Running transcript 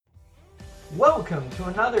Welcome to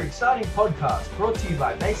another exciting podcast brought to you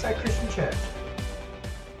by Bayside Christian Church.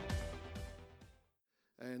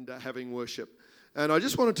 And having worship. And I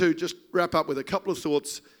just wanted to just wrap up with a couple of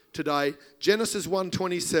thoughts today. Genesis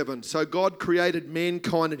 1:27. So God created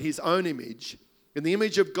mankind in his own image. In the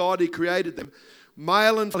image of God he created them.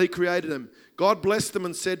 Male and female he created them. God blessed them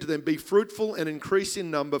and said to them, "Be fruitful and increase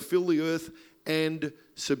in number, fill the earth and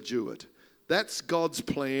subdue it." That's God's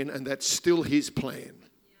plan, and that's still his plan.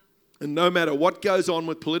 And no matter what goes on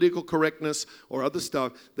with political correctness or other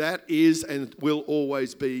stuff, that is and will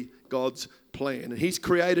always be God's plan. And he's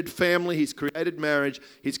created family, he's created marriage,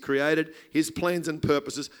 he's created his plans and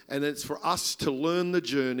purposes, and it's for us to learn the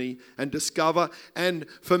journey and discover. And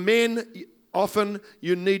for men, often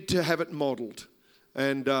you need to have it modeled.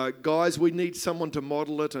 And guys, we need someone to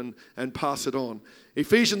model it and pass it on.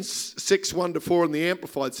 Ephesians 6:1-4 in the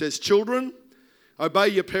Amplified says, "Children, obey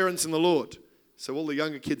your parents in the Lord." So all the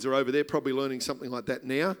younger kids are over there probably learning something like that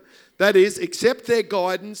now. That is, accept their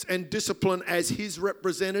guidance and discipline as his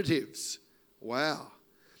representatives. Wow.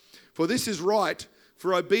 For this is right,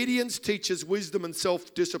 for obedience teaches wisdom and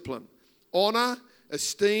self-discipline. Honor,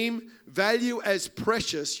 esteem, value as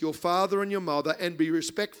precious your father and your mother, and be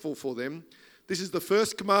respectful for them. This is the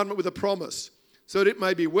first commandment with a promise, so that it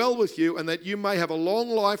may be well with you and that you may have a long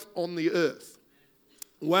life on the earth.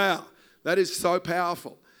 Wow, that is so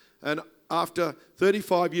powerful. And after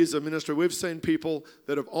 35 years of ministry, we've seen people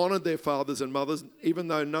that have honoured their fathers and mothers, even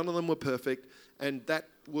though none of them were perfect, and that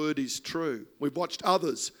word is true. We've watched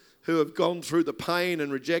others who have gone through the pain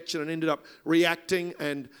and rejection and ended up reacting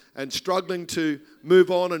and struggling to move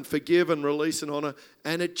on and forgive and release and honour,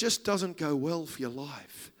 and it just doesn't go well for your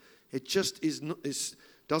life. It just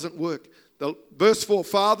doesn't work. Verse 4,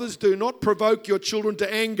 "Fathers, do not provoke your children to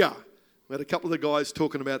anger." We had a couple of the guys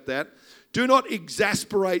talking about that. "Do not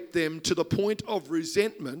exasperate them to the point of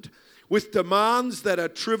resentment with demands that are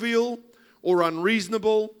trivial or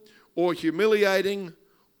unreasonable or humiliating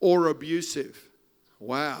or abusive."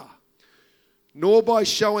 Wow. "Nor by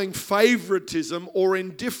showing favoritism or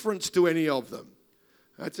indifference to any of them."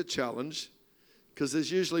 That's a challenge, because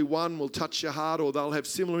there's usually one will touch your heart or they'll have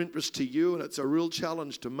similar interests to you, and it's a real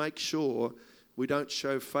challenge to make sure we don't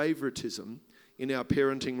show favoritism in our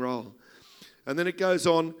parenting role. And then it goes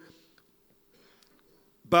on,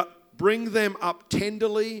 "But bring them up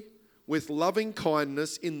tenderly with loving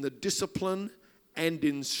kindness in the discipline and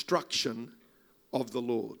instruction of the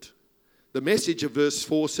Lord." The Message of verse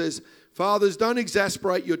 4 says, "Fathers, don't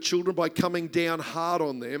exasperate your children by coming down hard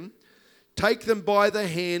on them. Take them by the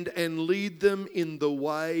hand and lead them in the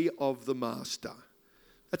way of the Master."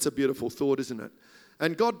 That's a beautiful thought, isn't it?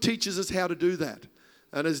 And God teaches us how to do that.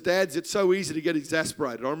 And as dads, it's so easy to get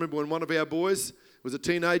exasperated. I remember when one of our boys was a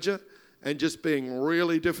teenager and just being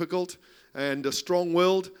really difficult and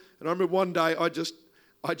strong-willed. And I remember one day I just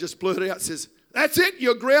blurted out, says, "That's it,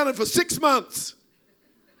 you're grounded for 6 months."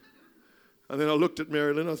 And then I looked at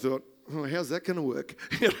Mary Lynn, I thought, "Oh, how's that going to work?"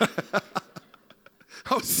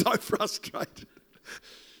 I was so frustrated.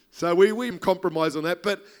 So we compromise on that,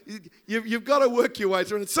 but you've got to work your way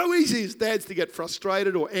through. And it's so easy as dads to get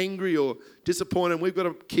frustrated or angry or disappointed. And we've got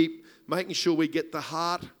to keep making sure we get the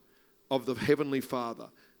heart of the Heavenly Father.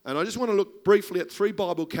 And I just want to look briefly at 3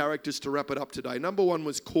 Bible characters to wrap it up today. Number 1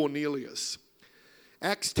 was Cornelius.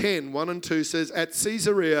 Acts 10:1-2 says, "At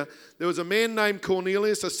Caesarea there was a man named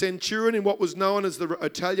Cornelius, a centurion in what was known as the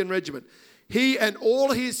Italian regiment. He and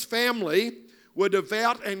all his family were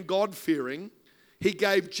devout and God-fearing. He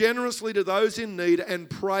gave generously to those in need and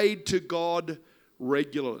prayed to God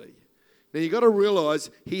regularly." Now you've got to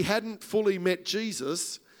realize he hadn't fully met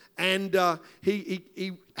Jesus, and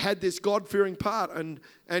he had this God-fearing part,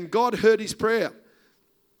 and God heard his prayer.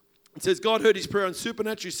 It says God heard his prayer and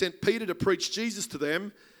supernaturally sent Peter to preach Jesus to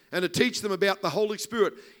them and to teach them about the Holy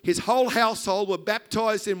Spirit. His whole household were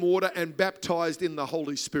baptized in water and baptized in the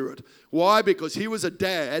Holy Spirit. Why? Because he was a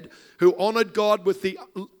dad who honoured God with the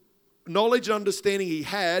knowledge and understanding he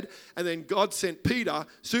had, and then God sent Peter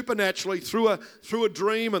supernaturally through a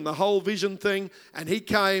dream and the whole vision thing, and he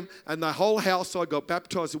came and the whole household got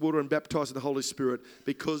baptized in water and baptized in the Holy Spirit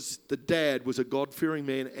because the dad was a God-fearing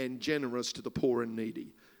man and generous to the poor and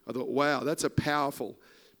needy. I thought, wow, that's a powerful,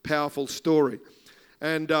 powerful story.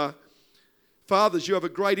 And fathers, you have a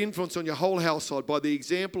great influence on your whole household by the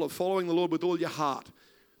example of following the Lord with all your heart.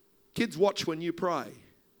 Kids watch when you pray.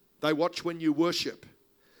 They watch when you worship.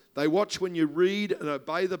 They watch when you read and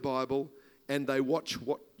obey the Bible, and they watch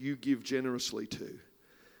what you give generously to.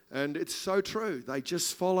 And it's so true. They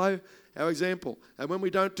just follow our example. And when we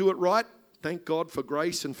don't do it right, thank God for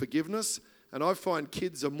grace and forgiveness. And I find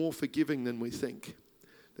kids are more forgiving than we think.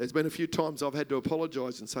 There's been a few times I've had to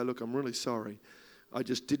apologise and say, look, I'm really sorry. I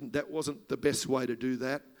just didn't, that wasn't the best way to do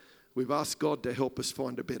that. We've asked God to help us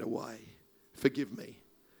find a better way. Forgive me.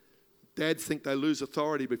 Dads think they lose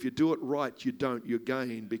authority, but if you do it right, you don't. You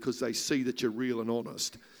gain because they see that you're real and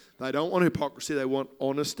honest. They don't want hypocrisy. They want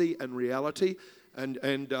honesty and reality, and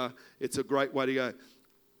it's a great way to go.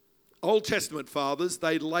 Old Testament fathers,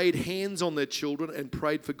 they laid hands on their children and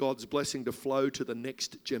prayed for God's blessing to flow to the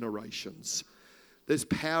next generations. There's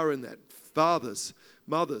power in that. Fathers,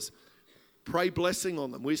 mothers, pray blessing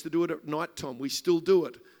on them. We used to do it at night time. We still do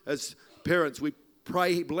it as parents. We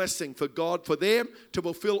pray blessing for God, for them to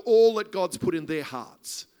fulfill all that God's put in their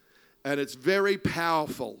hearts. And it's very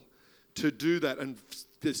powerful to do that. And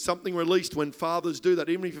there's something released when fathers do that.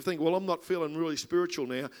 Even if you think, well, I'm not feeling really spiritual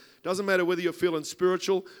now. Doesn't matter whether you're feeling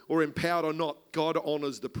spiritual or empowered or not. God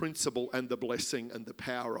honors the principle and the blessing and the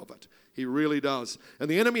power of it. He really does. And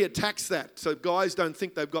the enemy attacks that. So guys don't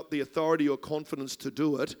think they've got the authority or confidence to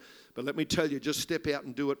do it. But let me tell you, just step out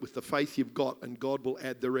and do it with the faith you've got, and God will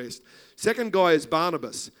add the rest. Second guy is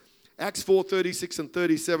Barnabas. Acts 4:36 and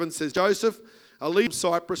 37 says, Joseph, a leader of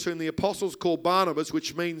Cyprus, whom the apostles called Barnabas,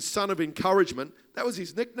 which means son of encouragement, that was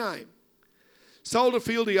his nickname, sold a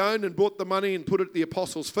field he owned and bought the money and put it at the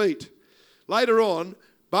apostles' feet. Later on,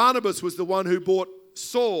 Barnabas was the one who bought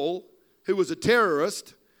Saul, who was a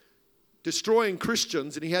terrorist, destroying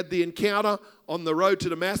Christians, and he had the encounter on the road to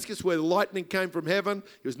Damascus where the lightning came from heaven.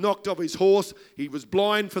 He was knocked off his horse. He was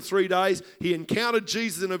blind for 3 days. He encountered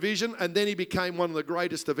Jesus in a vision, and then he became one of the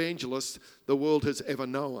greatest evangelists the world has ever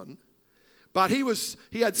known. But he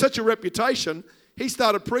had such a reputation, he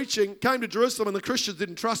started preaching, came to Jerusalem, and the Christians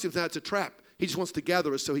didn't trust him. They said, it's a trap. He just wants to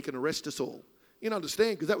gather us so he can arrest us all. You can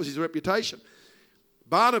understand, because that was his reputation.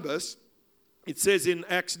 Barnabas, it says in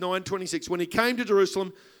Acts 9:26, when he came to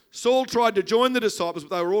Jerusalem, Saul tried to join the disciples,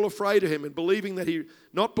 but they were all afraid of him and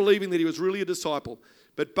not believing that he was really a disciple.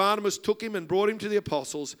 But Barnabas took him and brought him to the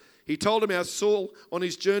apostles. He told them how Saul on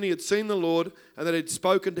his journey had seen the Lord and that he had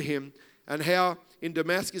spoken to him, and how in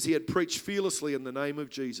Damascus he had preached fearlessly in the name of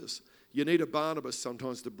Jesus. You need a Barnabas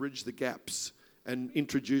sometimes to bridge the gaps and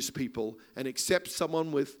introduce people and accept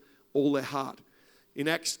someone with all their heart. In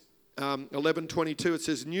Acts 11:22, it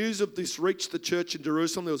says, news of this reached the church in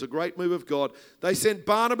Jerusalem. There was a great move of God. They sent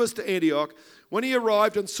Barnabas to Antioch. When he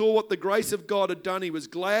arrived and saw what the grace of God had done, he was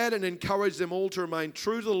glad and encouraged them all to remain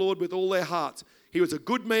true to the Lord with all their hearts. He was a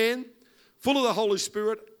good man, full of the Holy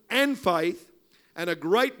Spirit and faith, and a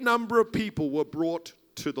great number of people were brought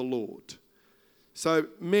to the Lord. So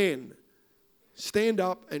men, stand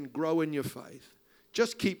up and grow in your faith.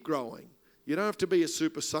 Just keep growing. You don't have to be a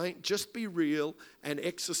super saint. Just be real and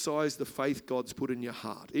exercise the faith God's put in your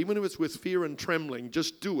heart. Even if it's with fear and trembling,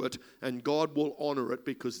 just do it and God will honor it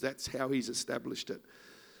because that's how he's established it.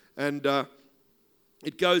 And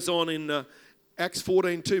it goes on in Acts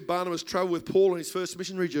 14:2, Barnabas traveled with Paul on his first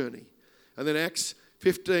missionary journey. And then Acts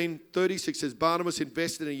 15:36 says, Barnabas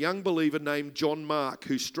invested in a young believer named John Mark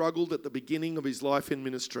who struggled at the beginning of his life in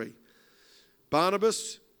ministry.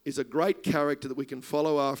 Barnabas is a great character that we can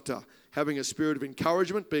follow after, having a spirit of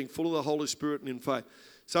encouragement, being full of the Holy Spirit and in faith.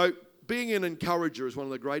 So being an encourager is one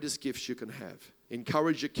of the greatest gifts you can have.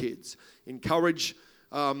 Encourage your kids. Encourage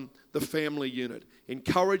the family unit.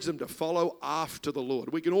 Encourage them to follow after the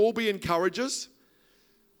Lord. We can all be encouragers,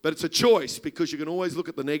 but it's a choice because you can always look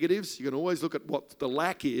at the negatives. You can always look at what the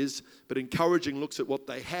lack is, but encouraging looks at what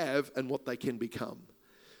they have and what they can become.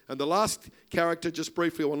 And the last character, just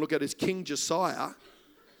briefly, I want to look at is King Josiah.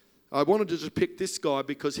 I wanted to just pick this guy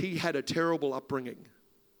because he had a terrible upbringing.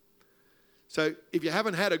 So if you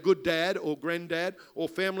haven't had a good dad or granddad or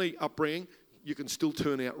family upbringing, you can still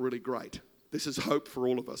turn out really great. This is hope for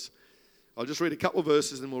all of us. I'll just read a couple of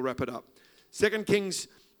verses and then we'll wrap it up. 2 Kings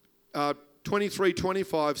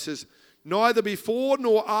 23:25 says, neither before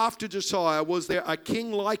nor after Josiah was there a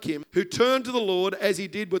king like him who turned to the Lord as he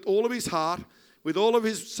did with all of his heart, with all of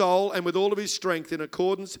his soul, and with all of his strength in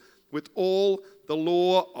accordance with all the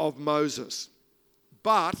law of Moses.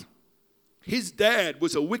 But his dad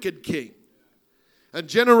was a wicked king, and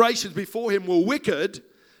generations before him were wicked,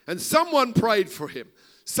 and someone prayed for him.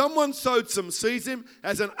 Someone sowed some seeds in him.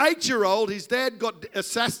 As an 8-year-old, his dad got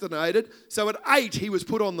assassinated, so at 8 he was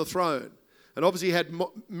put on the throne. And obviously he had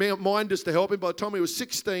minders to help him. By the time he was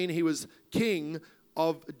 16, he was king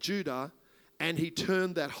of Judah, and he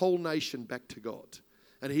turned that whole nation back to God.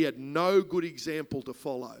 And he had no good example to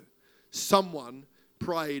follow. Someone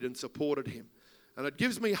prayed and supported him. And it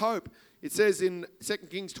gives me hope. It says in 2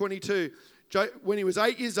 Kings 22, when he was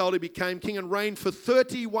 8 years old, he became king and reigned for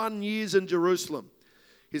 31 years in Jerusalem.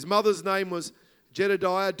 His mother's name was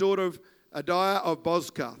Jedediah, daughter of Adiah of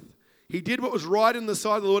Bozkath. He did what was right in the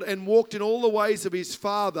sight of the Lord and walked in all the ways of his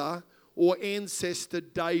father or ancestor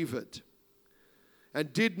David,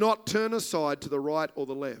 and did not turn aside to the right or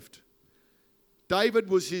the left. David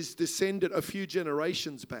was his descendant a few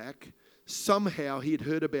generations back. Somehow he had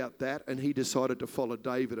heard about that and he decided to follow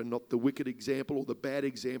David and not the wicked example or the bad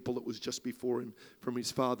example that was just before him from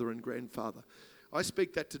his father and grandfather. I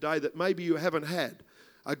speak that today, that maybe you haven't had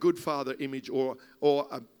a good father image or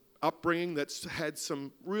an upbringing that's had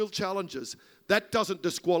some real challenges. That doesn't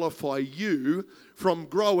disqualify you from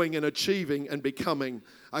growing and achieving and becoming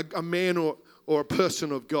a man or a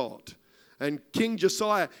person of God. And King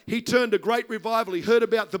Josiah, he turned a great revival. He heard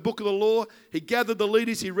about the book of the law. He gathered the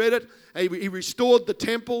leaders. He read it. He restored the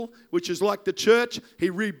temple, which is like the church. He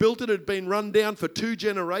rebuilt it. It had been run down for 2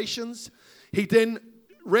 generations. He then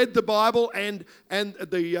read the Bible and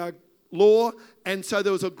the law. And so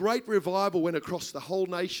there was a great revival went across the whole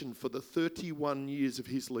nation for the 31 years of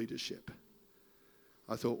his leadership.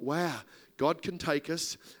 I thought, wow, God can take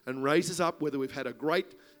us and raise us up, whether we've had a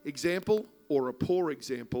great example or a poor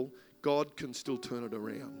example. God can still turn it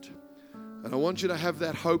around. And I want you to have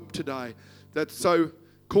that hope today. That so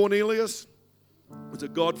Cornelius was a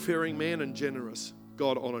God-fearing man and generous.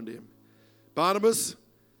 God honoured him. Barnabas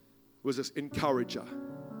was an encourager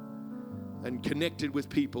and connected with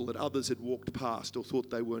people that others had walked past or thought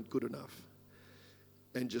they weren't good enough.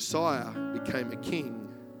 And Josiah became a king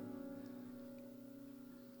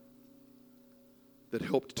that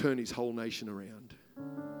helped turn his whole nation around.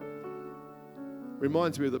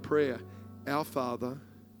 Reminds me of the prayer, Our Father,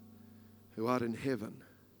 who art in heaven,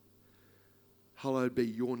 hallowed be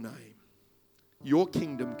your name. Your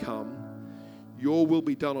kingdom come, your will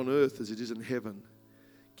be done on earth as it is in heaven.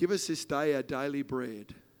 Give us this day our daily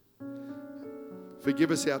bread.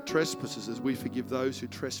 Forgive us our trespasses as we forgive those who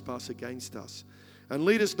trespass against us. And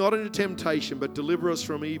lead us not into temptation, but deliver us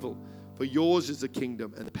from evil. For yours is the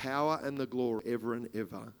kingdom and the power and the glory ever and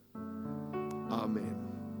ever. Amen.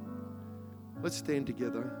 Let's stand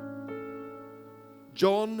together.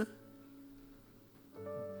 John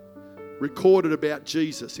recorded about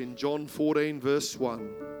Jesus in John 14 verse 1.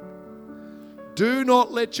 Do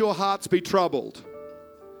not let your hearts be troubled.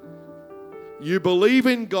 You believe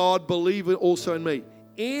in God, believe also in me.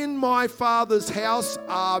 In my Father's house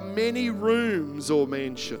are many rooms or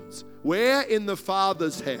mansions. Where? In the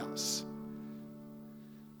Father's house.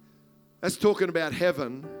 That's talking about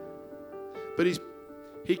heaven. But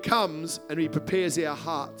He comes and He prepares our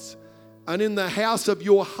hearts. And in the house of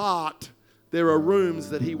your heart, there are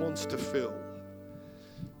rooms that He wants to fill.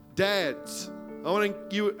 Dads, I want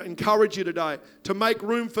to encourage you today to make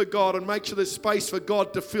room for God and make sure there's space for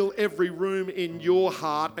God to fill every room in your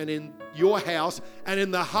heart and in your house and in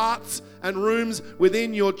the hearts and rooms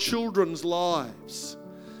within your children's lives.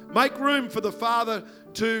 Make room for the Father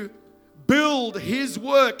to build His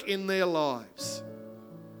work in their lives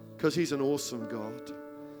because He's an awesome God.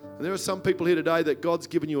 And there are some people here today that God's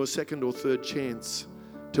given you a second or third chance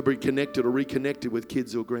to be connected or reconnected with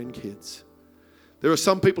kids or grandkids. There are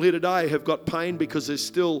some people here today who have got pain because there's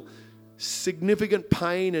still significant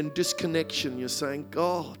pain and disconnection. You're saying,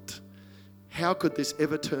 God, how could this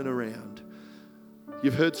ever turn around?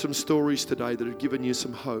 You've heard some stories today that have given you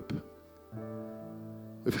some hope.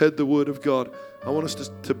 We've heard the word of God. I want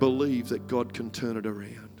us to believe that God can turn it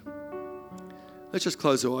around. Let's just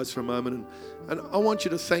close our eyes for a moment. And I want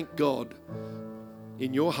you to thank God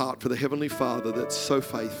in your heart for the Heavenly Father that's so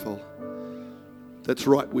faithful, that's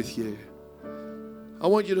right with you. I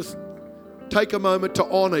want you to take a moment to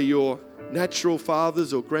honour your natural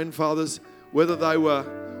fathers or grandfathers, whether they were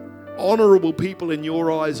honourable people in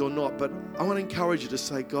your eyes or not. But I want to encourage you to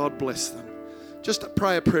say, God bless them. Just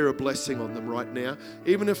pray a prayer of blessing on them right now.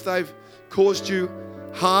 Even if they've caused you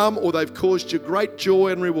harm or they've caused you great joy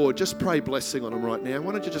and reward, just pray blessing on them right now.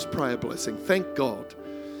 Why don't you just pray a blessing? Thank God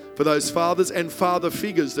for those fathers and father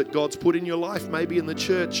figures that God's put in your life, maybe in the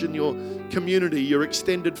church, in your community, your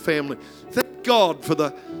extended family. Thank God for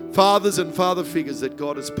the fathers and father figures that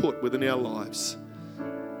God has put within our lives,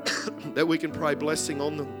 that we can pray blessing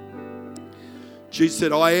on them. Jesus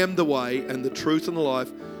said, I am the way and the truth and the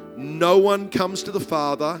life. No one comes to the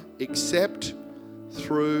Father except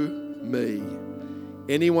through me.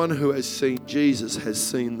 Anyone who has seen Jesus has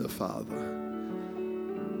seen the Father.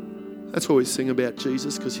 That's why we sing about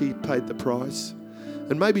Jesus, because He paid the price.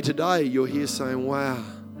 And maybe today you're here saying, wow,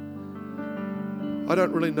 I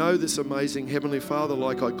don't really know this amazing Heavenly Father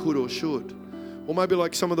like I could or should. Or maybe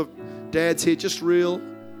like some of the dads here, just real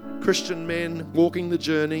Christian men walking the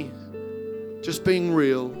journey, just being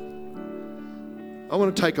real. I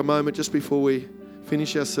want to take a moment just before we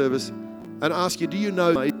finish our service and ask you, do you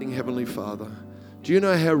know the amazing Heavenly Father? Do you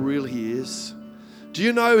know how real He is? Do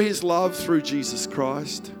you know His love through Jesus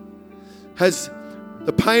Christ? Has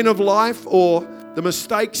the pain of life or the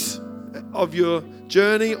mistakes of your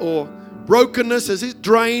journey or brokenness, has it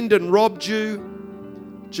drained and robbed you?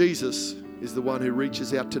 Jesus is the one who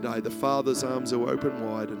reaches out today. The Father's arms are open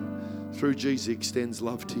wide, and through Jesus He extends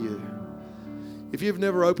love to you. If you've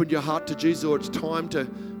never opened your heart to Jesus, or it's time to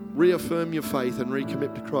reaffirm your faith and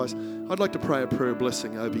recommit to Christ, I'd like to pray a prayer of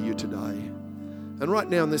blessing over you today. And right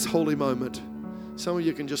now in this holy moment, some of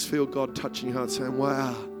you can just feel God touching your heart, saying,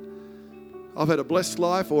 wow, I've had a blessed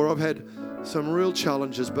life, or I've had some real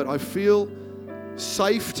challenges, but I feel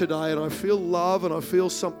safe today, and I feel love, and I feel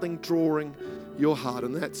something drawing your heart,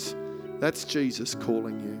 and that's Jesus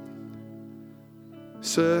calling you.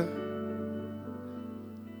 Sir,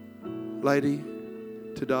 lady,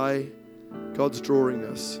 today God's drawing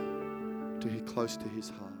us close to His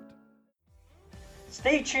heart.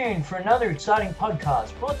 Stay tuned for another exciting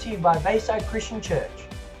podcast brought to you by Bayside Christian Church.